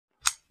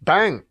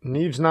Bang!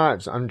 Neeves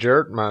Knives. I'm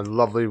Jarrett. My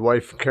lovely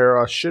wife,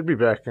 Kara, should be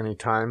back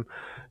anytime.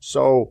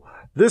 So,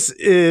 this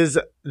is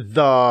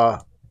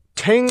the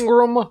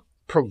Tangram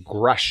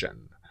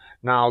Progression.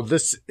 Now,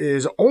 this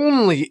is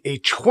only a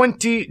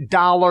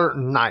 $20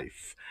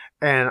 knife,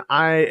 and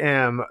I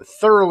am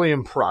thoroughly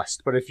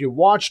impressed. But if you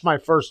watched my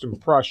first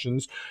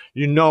impressions,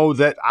 you know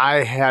that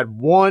I had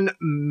one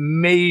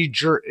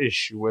major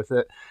issue with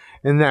it,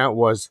 and that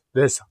was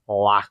this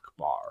lock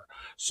bar.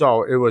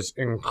 So it was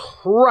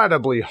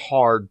incredibly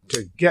hard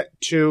to get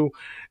to.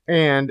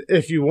 And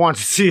if you want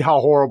to see how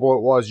horrible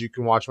it was, you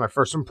can watch my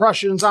first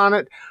impressions on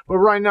it. But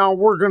right now,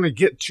 we're going to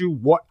get to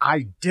what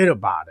I did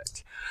about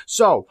it.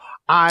 So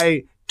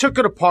I took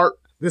it apart.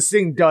 This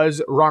thing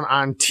does run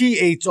on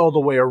T8s all the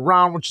way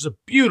around, which is a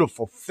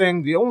beautiful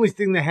thing. The only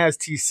thing that has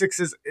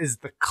T6s is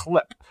the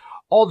clip.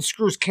 All the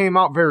screws came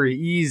out very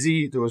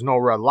easy. There was no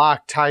red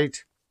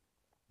Loctite.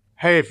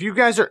 Hey, if you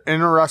guys are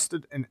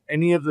interested in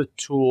any of the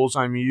tools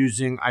I'm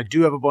using, I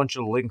do have a bunch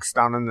of links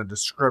down in the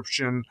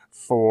description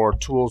for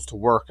tools to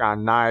work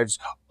on knives.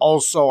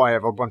 Also, I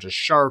have a bunch of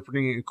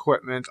sharpening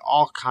equipment,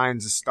 all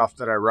kinds of stuff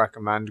that I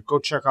recommend. Go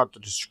check out the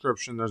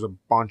description. There's a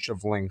bunch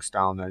of links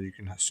down there. You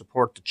can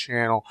support the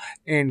channel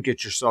and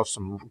get yourself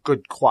some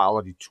good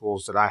quality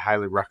tools that I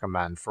highly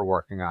recommend for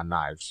working on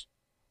knives.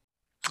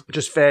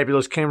 Just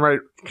fabulous. Came right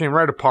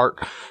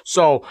apart.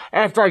 So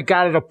after I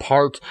got it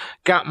apart,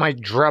 got my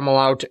Dremel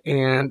out,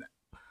 and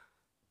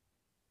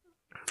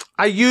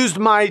I used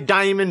my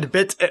diamond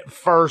bit at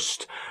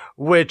first,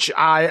 which the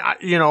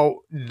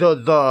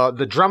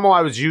Dremel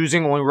I was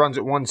using only runs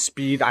at one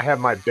speed. I have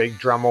my big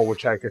Dremel,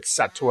 which I could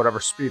set to whatever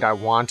speed I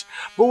want.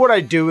 But what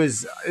I do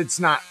is, it's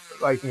not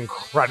like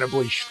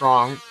incredibly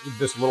strong,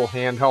 this little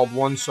handheld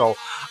one. So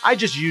I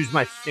just use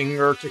my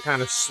finger to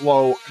kind of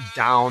slow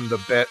down the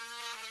bit.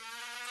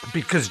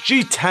 Because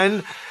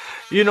G10,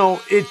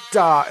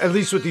 at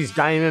least with these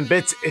diamond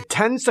bits, it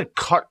tends to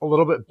cut a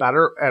little bit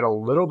better at a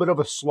little bit of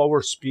a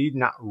slower speed,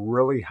 not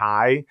really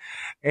high.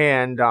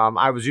 And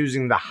I was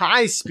using the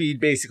high speed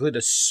basically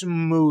to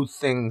smooth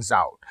things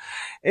out.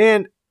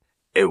 And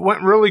it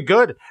went really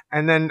good.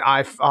 And then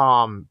I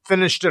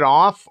finished it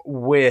off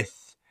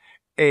with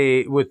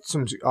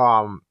some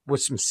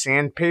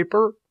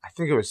sandpaper. I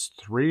think it was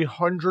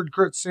 300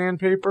 grit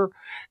sandpaper.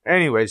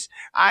 Anyways,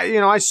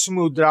 I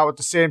smoothed it out with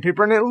the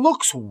sandpaper, and it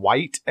looks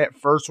white at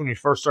first when you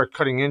first start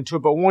cutting into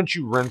it, but once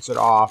you rinse it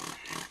off,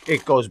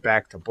 it goes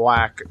back to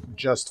black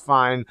just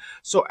fine.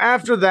 So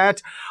after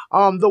that,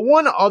 the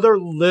one other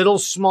little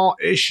small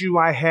issue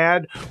I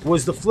had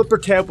was the flipper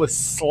tab was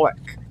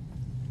slick.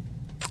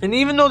 And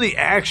even though the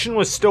action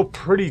was still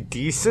pretty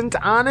decent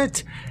on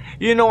it,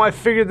 I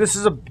figured this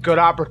is a good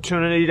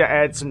opportunity to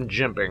add some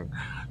jimping.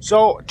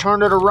 So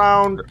turned it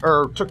around,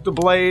 or took the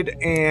blade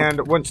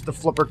and went to the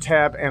flipper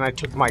tab, and I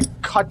took my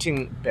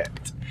cutting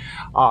bit.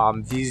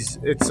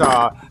 It's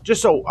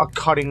just a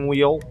cutting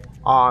wheel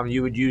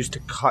you would use to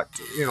cut,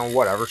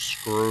 whatever,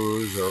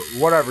 screws or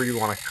whatever you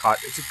want to cut.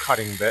 It's a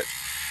cutting bit.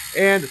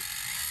 And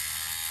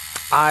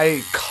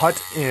I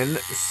cut in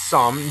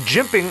some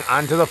jimping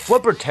onto the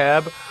flipper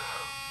tab,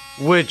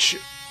 which,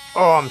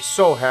 I'm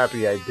so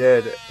happy I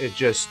did. It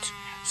just...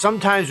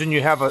 Sometimes when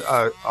you have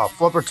a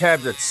flipper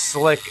tab that's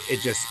slick, it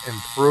just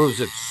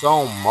improves it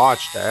so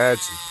much to add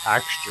some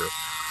texture.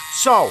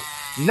 So,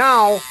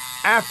 now,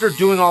 after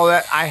doing all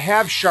that, I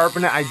have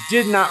sharpened it. I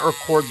did not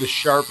record the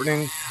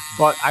sharpening,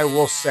 but I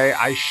will say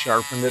I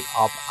sharpened it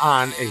up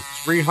on a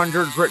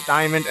 300 grit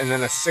diamond and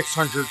then a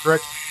 600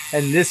 grit.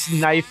 And this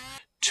knife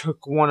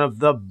took one of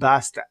the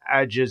best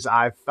edges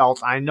I've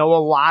felt. I know a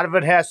lot of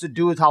it has to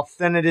do with how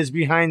thin it is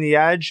behind the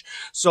edge.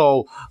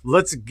 So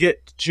let's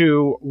get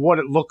to what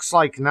it looks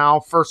like now.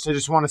 First, I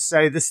just want to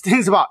say this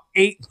thing's about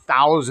 8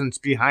 thousandths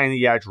behind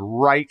the edge,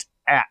 right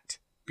at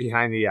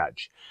behind the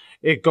edge.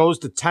 It goes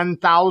to 10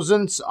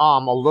 thousandths, a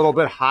little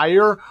bit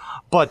higher,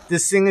 but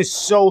this thing is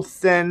so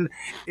thin,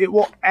 it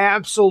will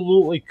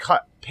absolutely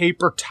cut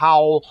paper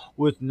towel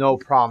with no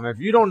problem.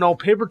 If you don't know,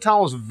 paper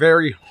towel is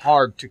very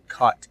hard to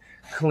cut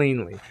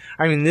cleanly.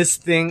 I mean, this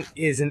thing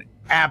is an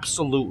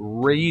absolute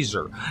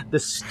razor. The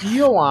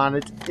steel on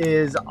it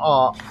is an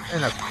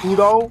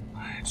Akuto.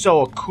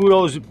 So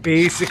Akuto is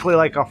basically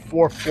like a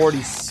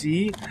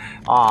 440C.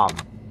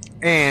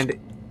 And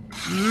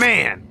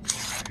man,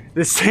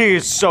 this thing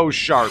is so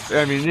sharp.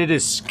 I mean, it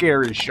is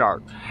scary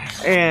sharp.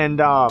 And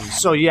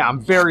so yeah,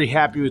 I'm very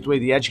happy with the way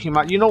the edge came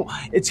out.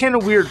 It's kind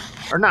of weird,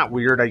 or not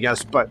weird, I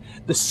guess, but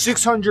the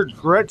 600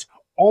 grit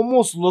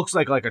almost looks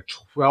like a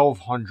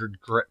 1200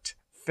 grit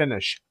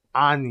finish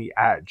on the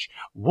edge.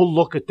 We'll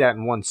look at that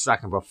in 1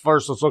 second, but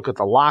first let's look at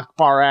the lock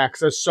bar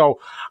axis. So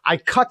I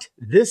cut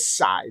this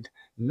side,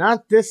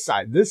 not this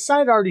side. This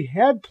side already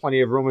had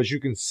plenty of room, as you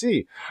can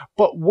see.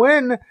 But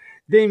when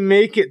they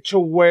make it to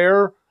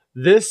where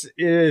this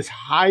is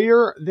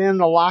higher than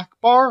the lock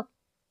bar,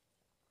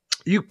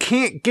 you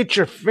can't get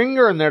your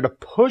finger in there to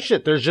push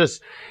it.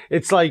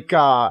 It's like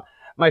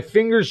my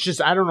finger's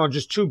just, I don't know,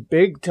 just too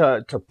big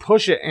to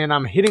push it, and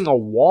I'm hitting a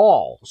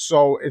wall.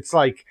 So it's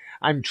like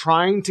I'm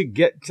trying to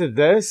get to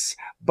this,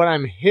 but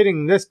I'm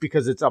hitting this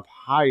because it's up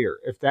higher,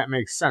 if that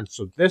makes sense.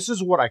 So this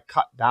is what I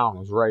cut down,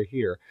 was right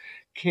here.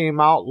 Came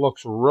out,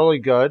 looks really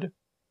good.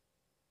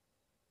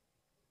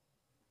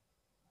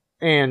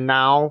 And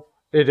now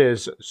it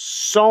is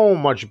so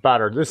much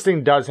better. This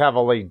thing does have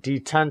a late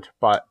detent,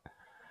 but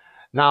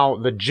now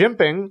the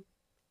jimping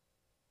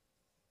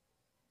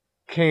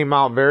came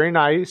out very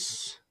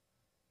nice.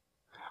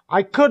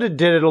 I could have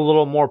did it a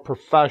little more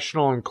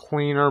professional and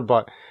cleaner,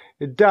 but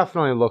it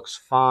definitely looks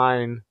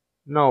fine.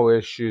 No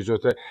issues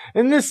with it.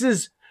 And this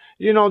is,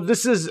 you know,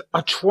 this is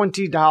a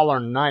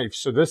 $20 knife.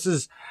 So this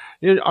is,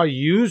 you know, a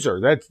user.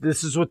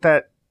 This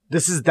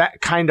is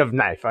that kind of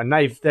knife. A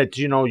knife that,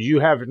 you know,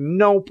 you have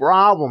no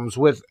problems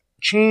with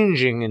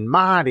changing and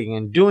modding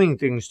and doing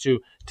things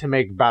to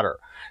make better.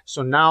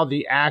 So now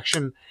the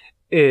action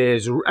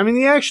is, I mean,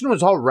 the action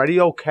was already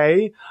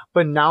okay,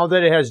 but now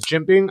that it has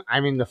jimping, I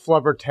mean, the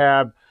flipper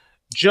tab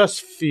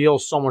just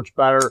feels so much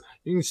better.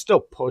 You can still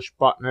push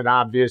button it,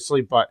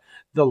 obviously, but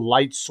the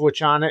light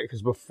switch on it,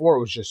 because before it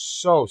was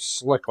just so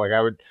slick. Like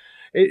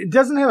it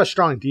doesn't have a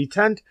strong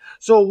detent,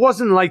 so it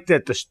wasn't like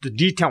that. The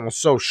detent was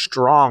so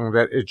strong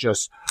that it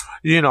just,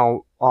 you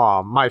know,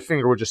 my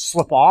finger would just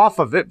slip off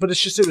of it. But it's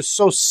just, it was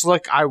so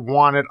slick. I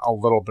wanted a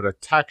little bit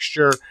of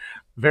texture.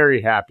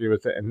 Very happy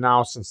with it. And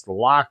now, since the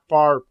lock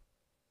bar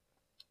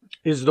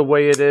is the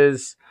way it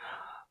is,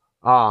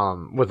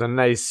 with a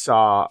nice,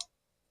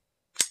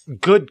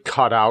 good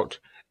cutout,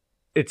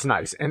 it's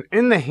nice. And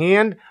in the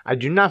hand, I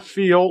do not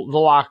feel the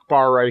lock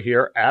bar right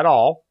here at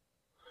all.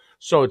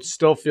 So it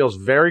still feels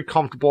very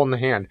comfortable in the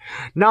hand.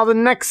 Now the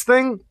next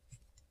thing,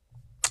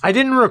 I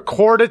didn't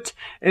record it,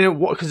 and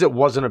because it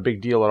wasn't a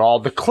big deal at all.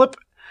 The clip,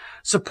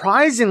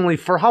 surprisingly,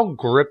 for how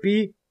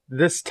grippy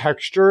this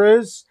texture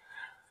is,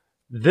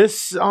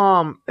 this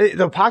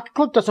the pocket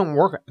clip doesn't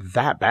work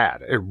that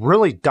bad. It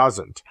really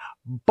doesn't.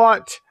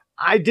 But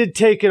I did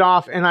take it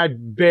off, and I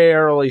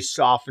barely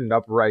softened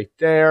up right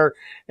there.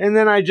 And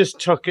then I just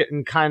took it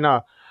and kind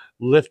of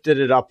lifted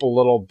it up a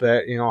little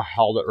bit, you know,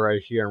 held it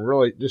right here, and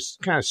really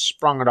just kind of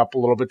sprung it up a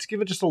little bit to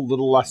give it just a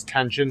little less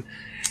tension.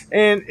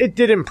 And it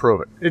did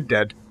improve it. It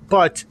did.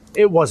 But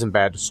it wasn't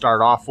bad to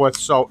start off with.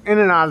 So in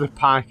and out of the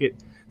pocket,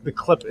 the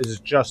clip is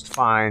just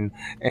fine.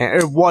 And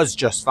it was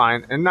just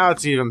fine. And now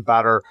it's even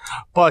better.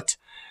 But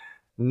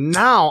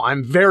now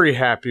I'm very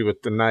happy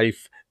with the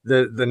knife.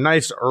 The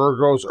knife's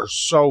ergos are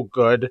so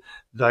good.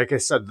 Like I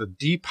said, the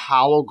deep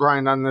hollow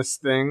grind on this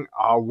thing,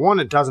 one,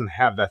 it doesn't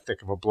have that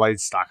thick of a blade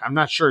stock. I'm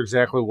not sure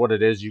exactly what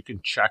it is. You can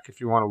check if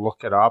you want to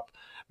look it up.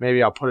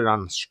 Maybe I'll put it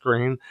on the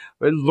screen.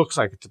 But it looks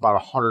like it's about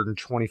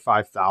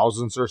 125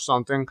 thousandths or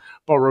something.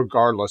 But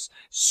regardless,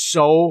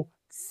 so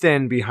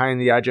thin behind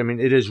the edge. I mean,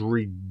 it is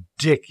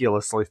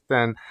ridiculously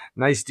thin.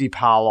 Nice deep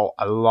hollow.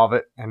 I love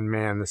it. And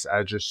man, this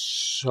edge is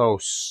so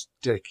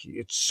sticky.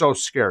 It's so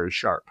scary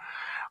sharp.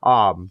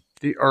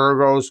 The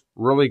ergos,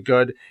 really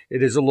good.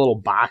 It is a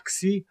little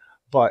boxy,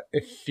 but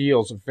it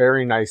feels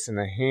very nice in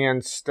the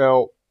hand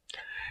still.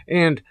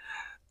 And,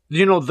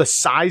 you know, the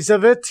size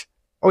of it.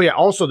 Oh, yeah,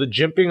 also the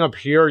jimping up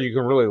here, you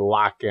can really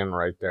lock in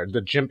right there.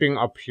 The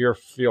jimping up here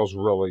feels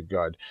really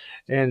good.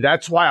 And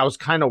that's why I was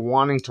kind of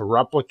wanting to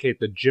replicate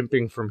the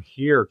jimping from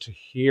here to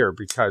here,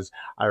 because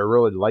I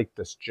really like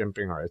this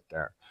jimping right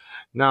there.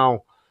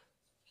 Now,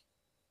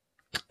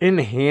 in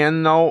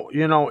hand, though,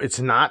 you know,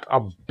 it's not a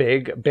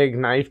big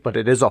knife, but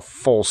it is a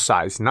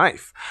full-size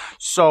knife.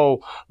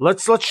 So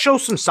let's show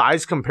some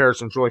size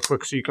comparisons really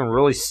quick so you can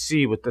really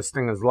see what this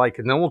thing is like,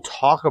 and then we'll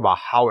talk about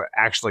how it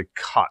actually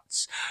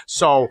cuts.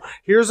 So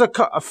here's a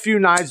few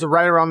knives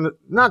right around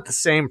not the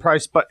same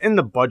price, but in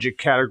the budget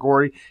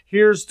category.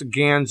 Here's the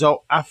Ganzo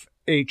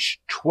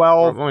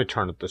FH12. Let me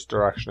turn it this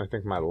direction. I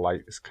think my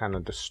light is kind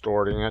of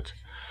distorting it.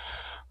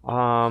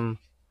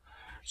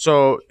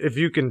 So if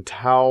you can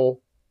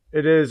tell,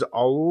 it is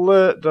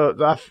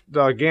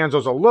the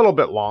Ganzo's a little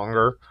bit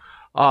longer.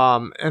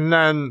 And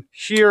then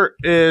here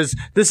is,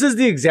 this is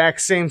the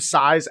exact same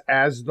size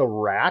as the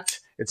Rat.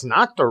 It's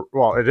not the,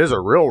 well, it is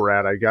a real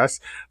rat, I guess.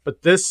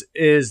 But this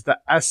is the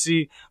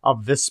Essie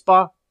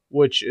Avispa,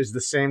 which is the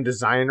same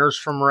designers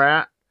from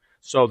Rat.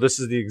 So this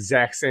is the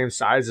exact same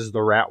size as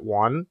the Rat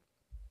 1.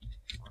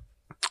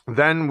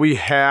 Then we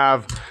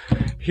have,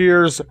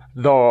 here's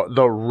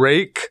the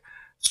Rake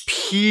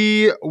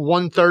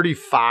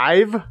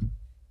P135.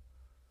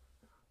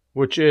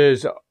 Which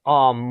is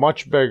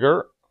much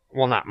bigger.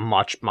 Well, not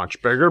much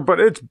bigger, but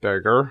it's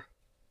bigger.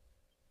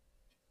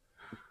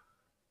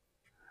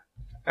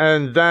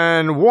 And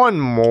then one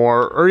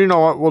more, or you know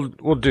what,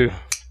 we'll do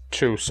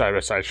two side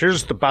by side.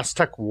 Here's the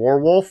Bestech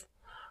Warwolf.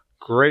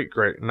 Great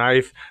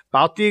knife.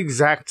 About the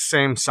exact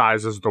same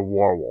size as the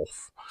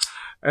Warwolf.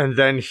 And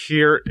then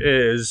here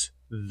is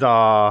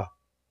the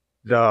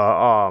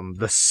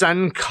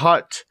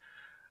Sencut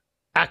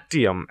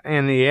Actium,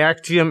 and the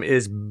Actium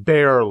is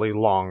barely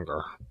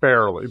longer.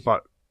 Barely,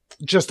 but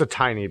just a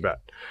tiny bit.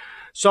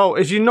 So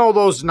if you know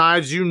those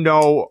knives, you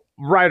know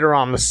right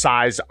around the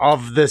size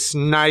of this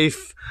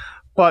knife,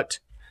 but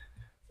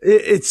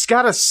it's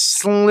got a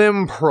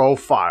slim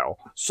profile.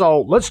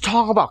 So let's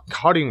talk about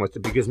cutting with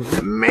it, because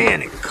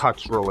man, it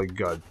cuts really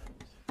good.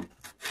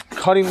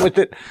 Cutting with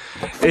it,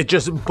 it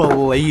just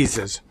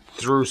blazes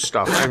through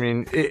stuff. I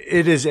mean,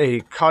 it is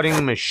a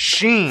cutting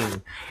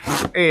machine.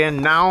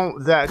 And now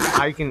that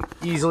I can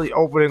easily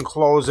open and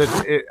close it,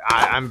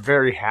 I'm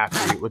very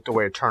happy with the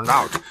way it turned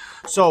out.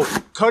 So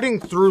cutting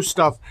through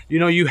stuff, you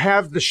know, you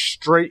have the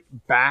straight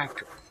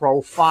back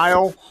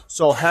profile.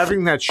 So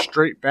having that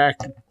straight back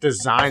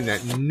design,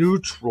 that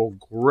neutral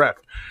grip,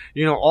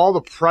 you know, all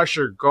the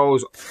pressure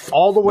goes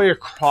all the way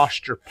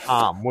across your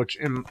palm, which,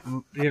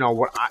 you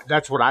know,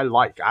 that's what I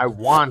like. I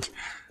want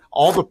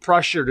all the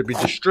pressure to be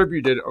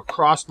distributed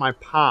across my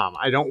palm.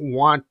 I don't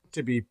want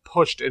to be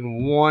pushed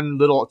in one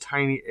little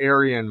tiny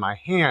area in my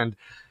hand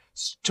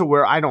to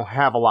where I don't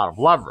have a lot of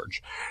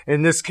leverage.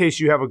 In this case,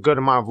 you have a good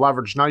amount of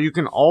leverage. Now, you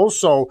can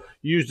also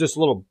use this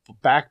little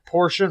back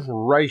portion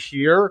right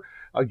here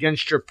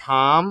against your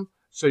palm.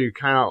 So you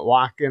kind of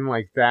lock in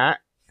like that.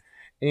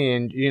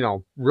 And, you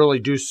know, really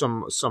do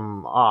some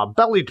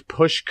belly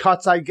push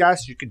cuts, I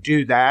guess. You could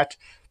do that.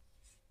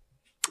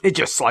 It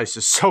just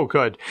slices so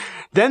good.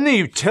 Then the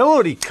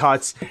utility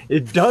cuts,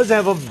 it does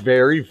have a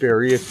very,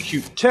 very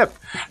acute tip.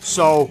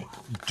 So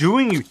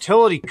doing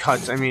utility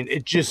cuts, I mean,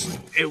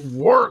 it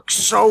works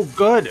so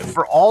good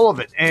for all of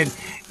it. And,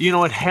 you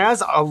know, it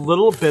has a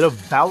little bit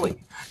of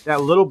belly. That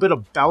little bit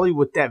of belly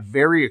with that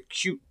very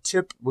acute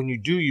tip. When you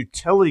do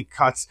utility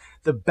cuts,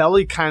 the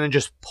belly kind of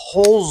just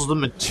pulls the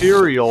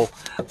material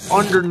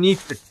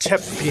underneath the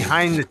tip,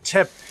 behind the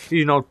tip,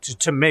 you know,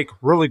 to make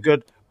really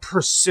good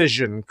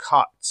precision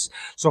cuts.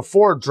 So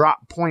for a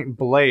drop point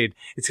blade,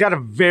 it's got a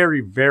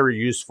very, very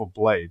useful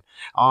blade.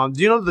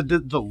 You know,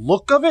 the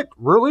look of it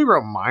really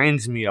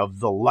reminds me of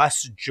the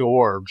Les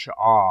George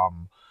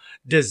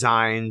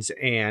designs,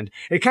 and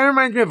it kind of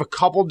reminds me of a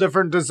couple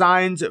different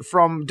designs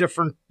from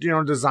different, you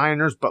know,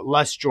 designers, but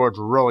Les George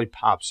really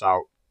pops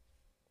out.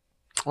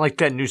 I like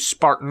that new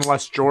Spartan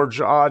Les George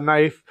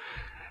knife.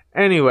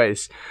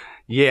 Anyways,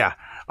 yeah.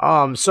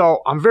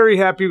 So I'm very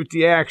happy with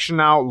the action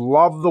now.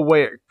 Love the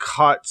way it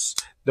cuts.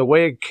 The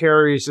way it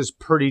carries is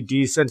pretty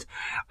decent.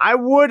 I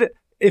would,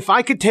 if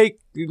I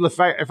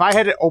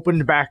had it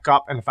opened back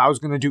up and if I was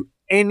going to do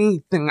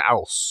anything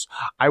else,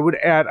 I would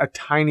add a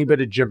tiny bit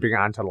of jimping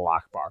onto the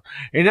lock bar.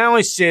 And I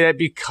only say that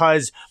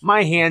because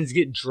my hands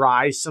get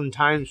dry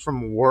sometimes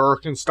from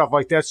work and stuff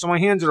like that. So my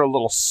hands are a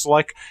little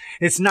slick.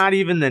 It's not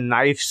even the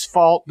knife's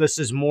fault. This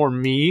is more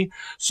me.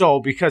 So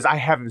because I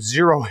have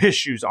zero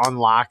issues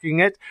unlocking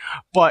it,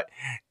 but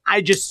I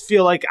just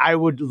feel like I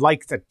would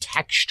like the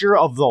texture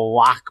of the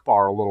lock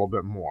bar a little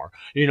bit more.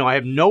 You know, I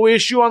have no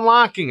issue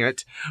unlocking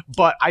it,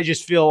 but I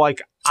just feel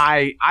like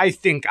I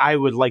think I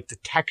would like the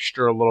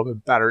texture a little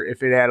bit better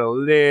if it had a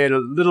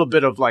little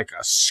bit of like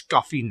a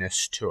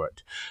scuffiness to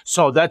it.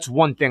 So that's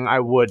one thing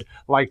I would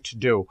like to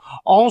do.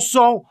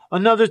 Also,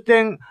 another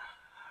thing,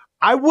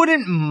 I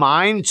wouldn't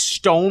mind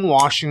stone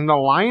washing the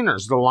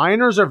liners. The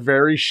liners are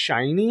very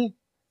shiny,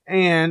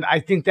 and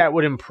I think that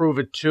would improve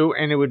it too,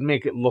 and it would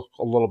make it look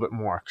a little bit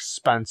more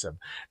expensive.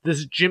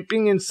 This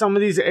jimping in some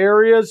of these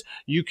areas,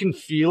 you can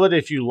feel it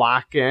if you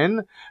lock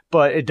in,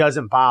 but it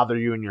doesn't bother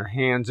you in your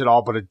hands at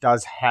all, but it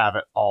does have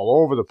it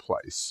all over the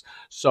place.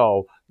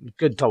 So,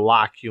 good to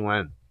lock you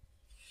in.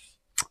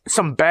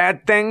 Some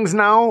bad things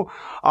now.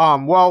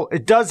 Well,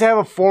 it does have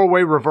a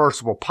 4-way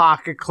reversible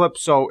pocket clip,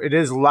 so it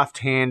is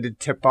left-handed,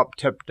 tip up,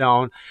 tip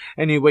down,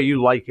 any way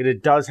you like it.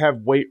 It does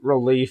have weight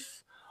relief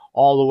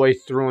all the way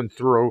through and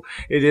through.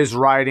 It is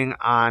riding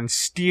on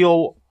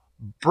steel,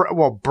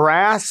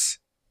 brass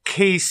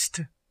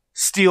cased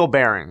steel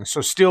bearings. So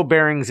steel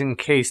bearings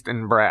encased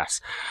in brass.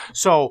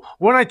 So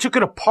when I took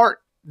it apart,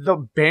 the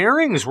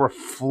bearings were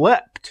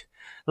flipped.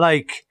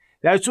 Like,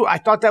 that's what I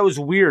thought that was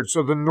weird.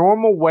 So the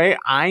normal way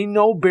I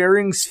know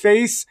bearings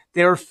face,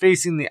 they were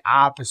facing the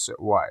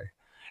opposite way.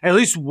 At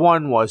least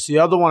one was. The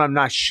other one I'm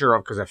not sure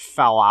of because it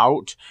fell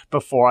out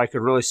before I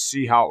could really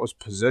see how it was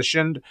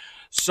positioned.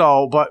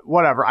 So, but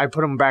whatever. I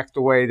put them back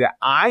the way that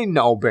I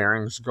know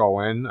bearings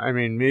go in. I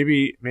mean,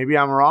 maybe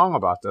I'm wrong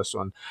about this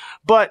one.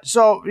 But,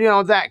 so, you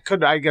know, that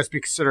could, I guess, be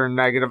considered a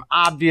negative.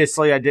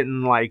 Obviously, I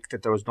didn't like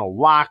that there was no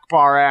lock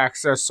bar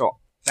access, so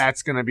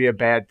that's going to be a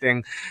bad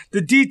thing. The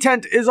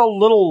detent is a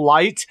little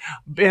light,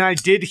 and I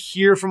did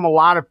hear from not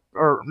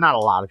a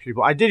lot of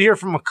people. I did hear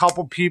from a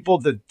couple people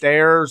that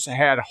theirs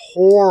had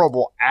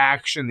horrible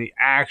action. The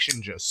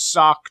action just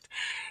sucked.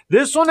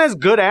 This one has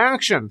good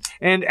action.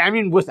 And, I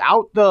mean,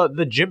 without the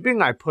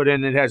jimping I put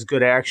in, it has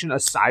good action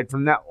aside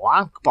from that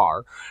lock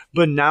bar.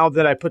 But now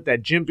that I put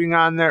that jimping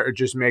on there, it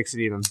just makes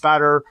it even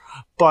better.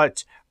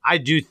 But I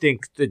do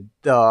think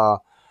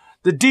the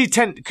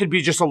detent could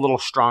be just a little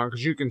stronger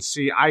because you can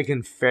see I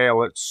can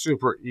fail it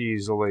super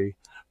easily.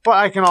 But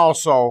I can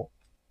also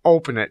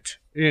open it,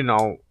 you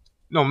know,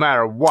 no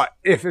matter what,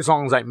 as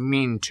long as I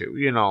mean to,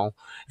 you know.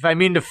 If I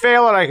mean to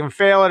fail it, I can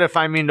fail it. If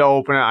I mean to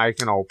open it, I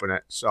can open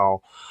it.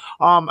 So,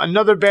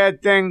 another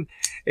bad thing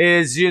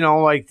is, you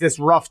know, like this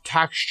rough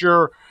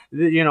texture.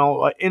 you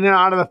know, in and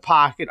out of the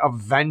pocket.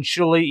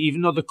 Eventually,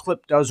 even though the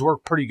clip does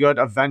work pretty good,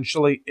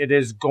 eventually it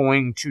is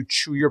going to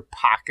chew your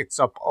pockets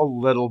up a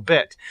little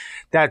bit.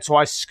 That's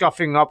why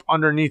scuffing up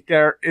underneath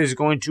there is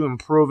going to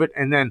improve it,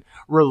 and then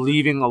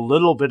relieving a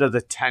little bit of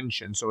the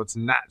tension so it's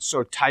not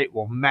so tight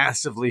will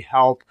massively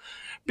help.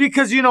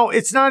 Because, you know,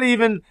 it's not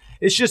even,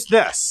 it's just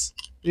this,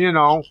 you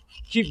know,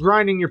 keep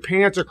grinding your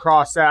pants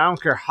across that. I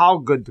don't care how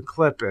good the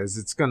clip is,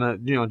 it's gonna,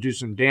 you know, do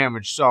some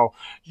damage. So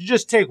you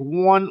just take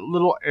one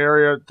little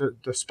area,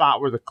 the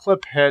spot where the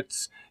clip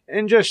hits,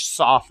 and just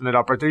soften it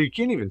up right there. You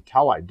can't even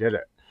tell I did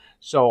it.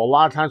 So a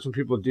lot of times when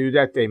people do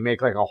that, they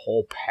make like a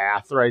whole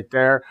path right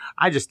there.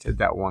 I just did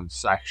that one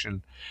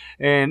section,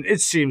 and it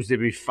seems to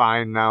be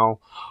fine now.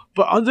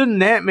 But other than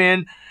that,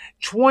 man,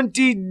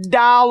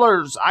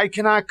 $20. I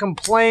cannot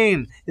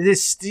complain.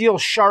 This steel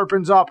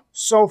sharpens up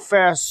so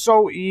fast,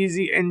 so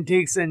easy, and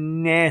takes a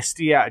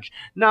nasty edge.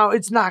 Now,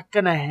 it's not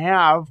going to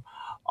have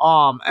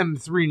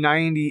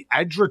M390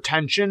 edge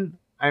retention.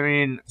 I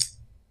mean,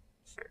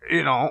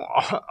 you know,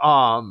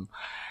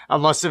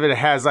 unless if it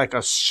has like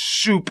a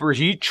super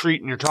heat treat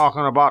and you're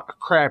talking about a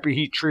crappy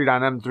heat treat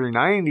on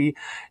M390,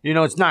 you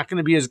know, it's not going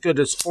to be as good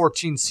as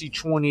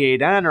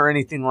 14C28N or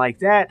anything like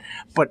that,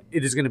 but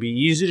it is going to be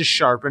easy to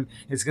sharpen.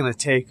 It's going to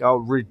take a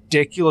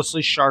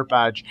ridiculously sharp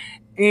edge,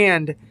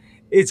 and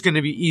it's going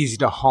to be easy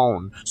to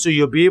hone. So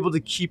you'll be able to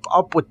keep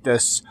up with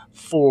this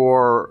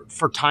for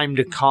time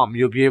to come.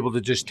 You'll be able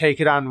to just take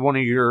it on one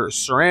of your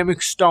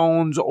ceramic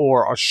stones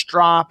or a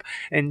strop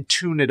and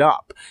tune it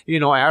up. You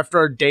know,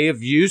 after a day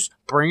of use,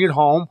 bring it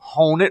home,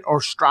 hone it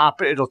or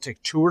strop it. It'll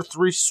take 2 or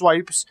 3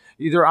 swipes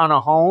either on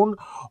a hone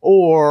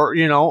or,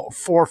 you know,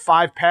 4 or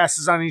 5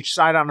 passes on each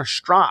side on a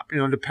strop, you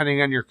know,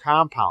 depending on your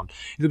compound.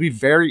 It'll be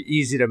very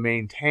easy to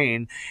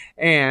maintain,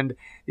 and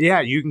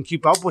yeah, you can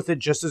keep up with it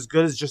just as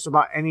good as just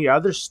about any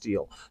other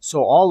steel.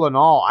 So all in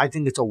all, I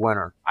think it's a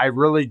winner. I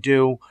really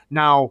do.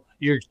 Now,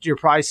 you're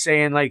probably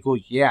saying like, well,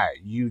 yeah,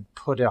 you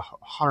put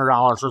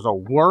 $100 worth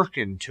of work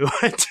into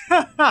it.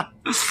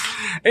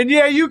 And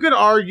yeah, you could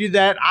argue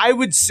that. I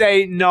would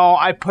say, no,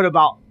 I put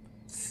about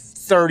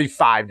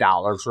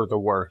 $35 worth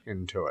of work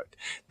into it.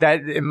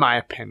 That, in my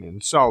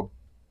opinion. So,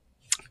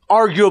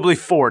 arguably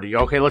 40.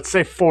 Okay, let's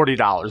say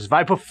 $40. If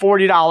I put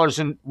 $40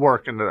 in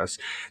work into this,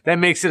 that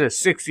makes it a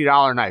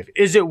 $60 knife.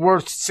 Is it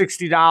worth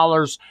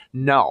 $60?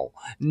 No,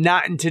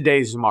 not in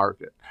today's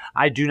market.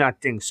 I do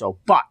not think so.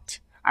 But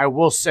I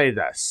will say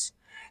this.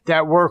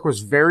 That work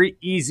was very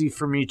easy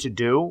for me to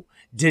do.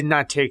 Did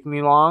not take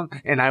me long,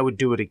 and I would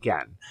do it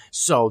again.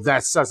 So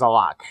that says a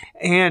lot.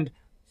 And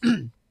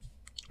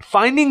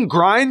finding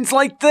grinds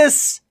like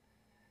this,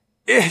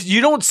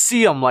 you don't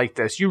see them like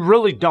this. You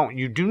really don't.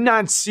 You do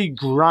not see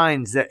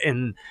grinds that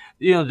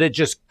that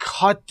just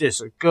cut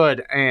this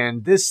good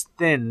and this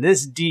thin,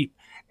 this deep,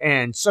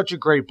 and such a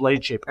great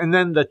blade shape. And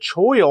then the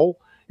choil,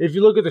 if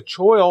you look at the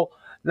choil,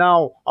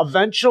 now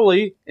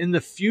eventually in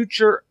the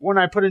future when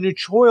I put a new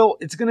choil,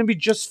 it's going to be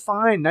just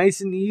fine, nice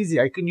and easy.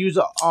 I can use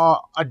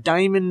a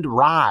diamond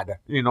rod,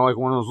 you know, like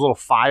one of those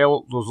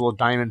little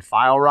diamond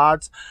file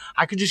rods.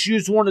 I could just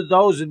use one of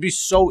those. It'd be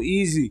so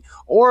easy.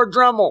 Or a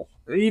Dremel.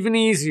 Even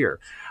easier.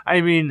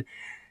 I mean,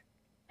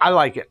 I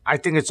like it. I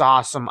think it's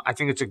awesome. I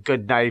think it's a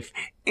good knife.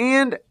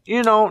 And,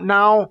 you know,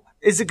 now,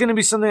 is it going to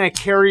be something I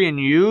carry and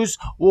use?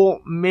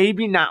 Well,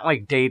 maybe not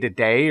like day to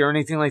day or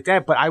anything like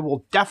that, but I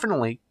will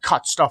definitely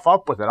cut stuff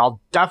up with it. I'll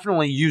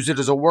definitely use it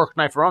as a work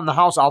knife around the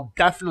house. I'll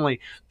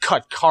definitely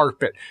cut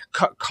carpet,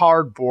 cut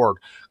cardboard,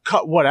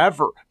 cut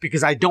whatever,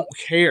 because I don't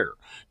care.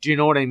 Do you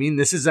know what I mean?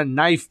 This is a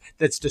knife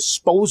that's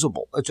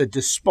disposable. It's a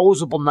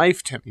disposable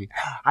knife to me.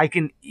 I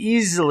can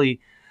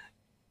easily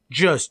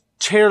just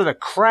tear the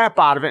crap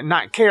out of it and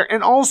not care.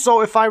 And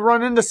also, if I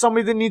run into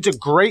somebody that needs a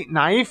great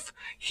knife,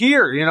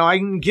 here, you know, I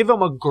can give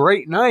them a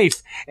great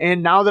knife.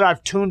 And now that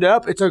I've tuned it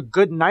up, it's a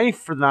good knife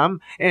for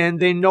them. And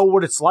they know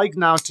what it's like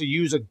now to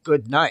use a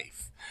good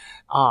knife.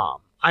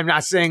 I'm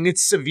not saying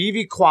it's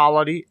Civivi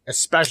quality,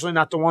 especially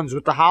not the ones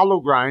with the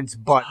hollow grinds.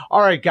 But, all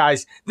right,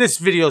 guys, this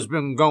video's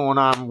been going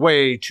on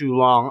way too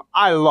long.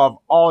 I love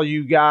all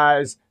you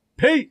guys.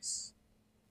 Peace.